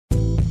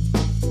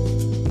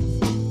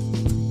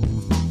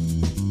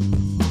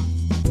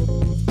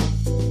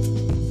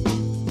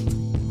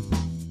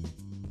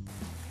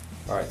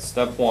Alright,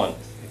 step one.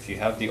 If you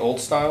have the old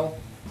style,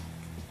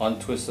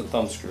 untwist the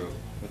thumb screw.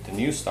 With the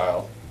new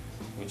style,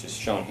 which is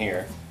shown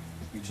here,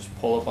 you just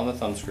pull up on the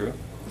thumb screw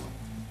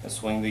and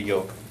swing the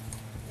yoke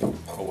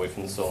away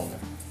from the cylinder.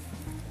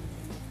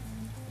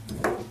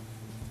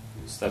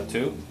 Step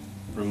two,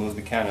 remove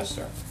the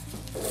canister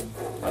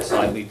by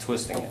slightly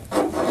twisting it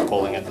and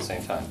pulling at the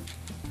same time.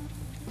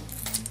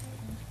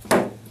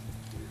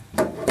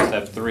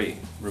 Step three,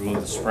 remove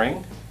the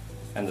spring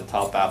and the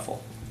top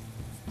baffle.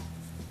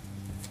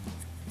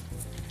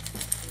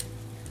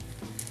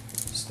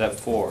 Step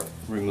 4,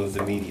 remove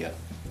the media.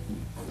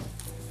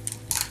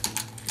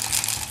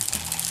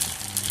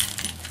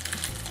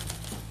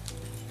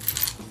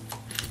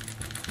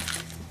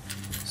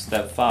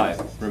 Step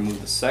 5,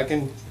 remove the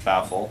second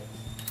baffle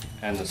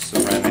and the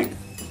ceramic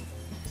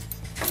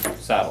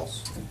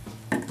saddles.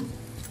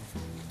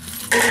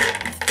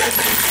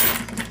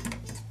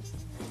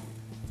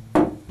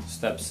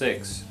 Step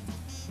 6,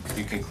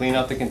 you can clean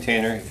out the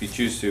container if you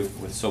choose to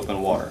with soap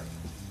and water.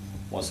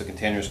 Once the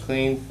container is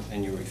cleaned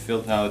and you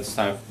refill, now it's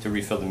time to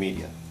refill the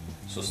media.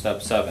 So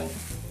step 7,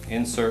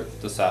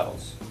 insert the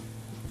saddles.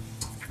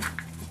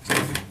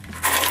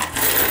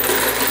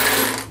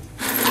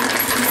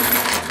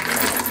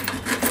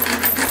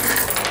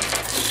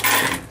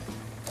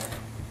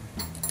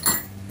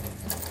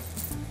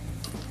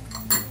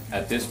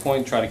 At this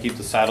point, try to keep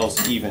the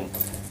saddles even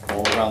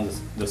all around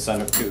the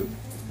center tube.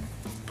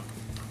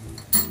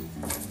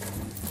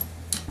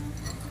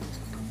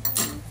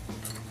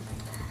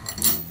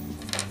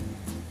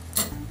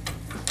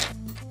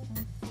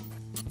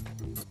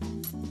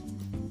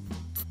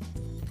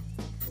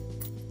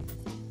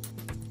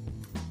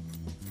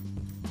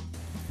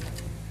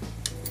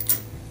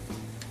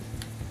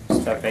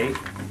 Step 8,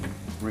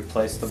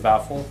 replace the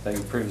baffle that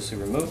you previously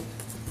removed.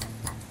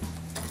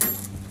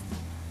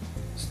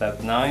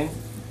 Step 9,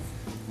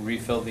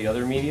 refill the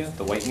other media,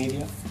 the white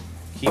media,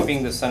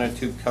 keeping the center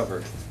tube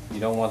covered. You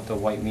don't want the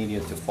white media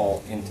to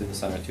fall into the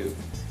center tube.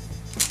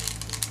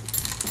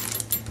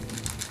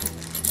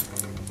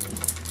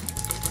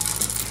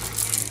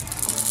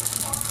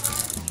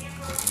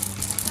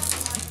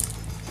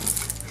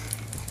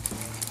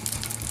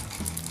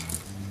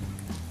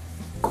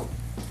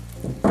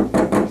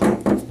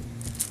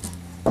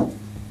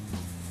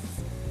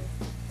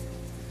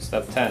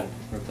 Step 10,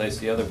 replace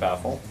the other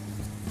baffle.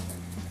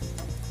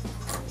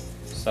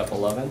 Step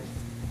 11,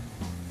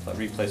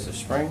 replace the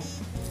spring.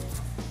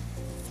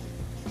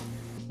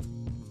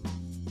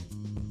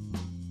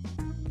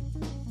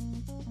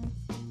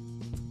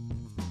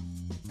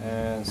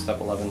 And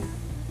step 11,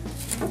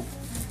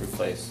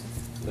 replace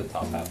the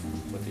top half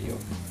with the yoke.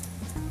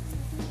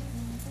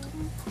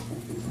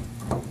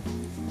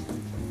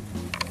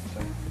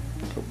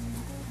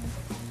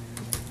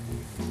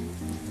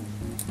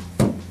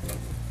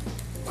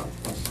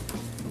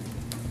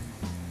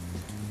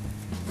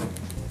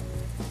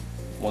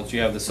 Once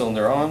you have the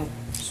cylinder on,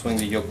 swing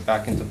the yoke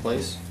back into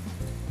place,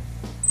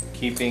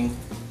 keeping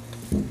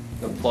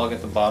the plug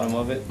at the bottom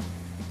of it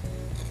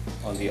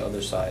on the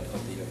other side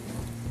of the yoke.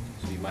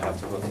 So you might have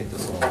to rotate the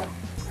cylinder,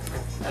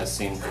 as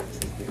seen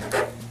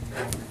here.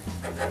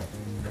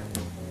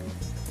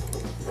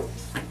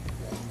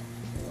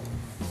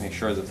 Make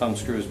sure the thumb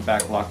screw is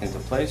back locked into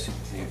place.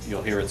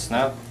 You'll hear it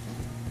snap.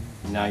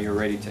 Now you're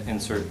ready to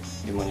insert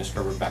the ammonia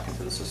scrubber back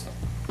into the system.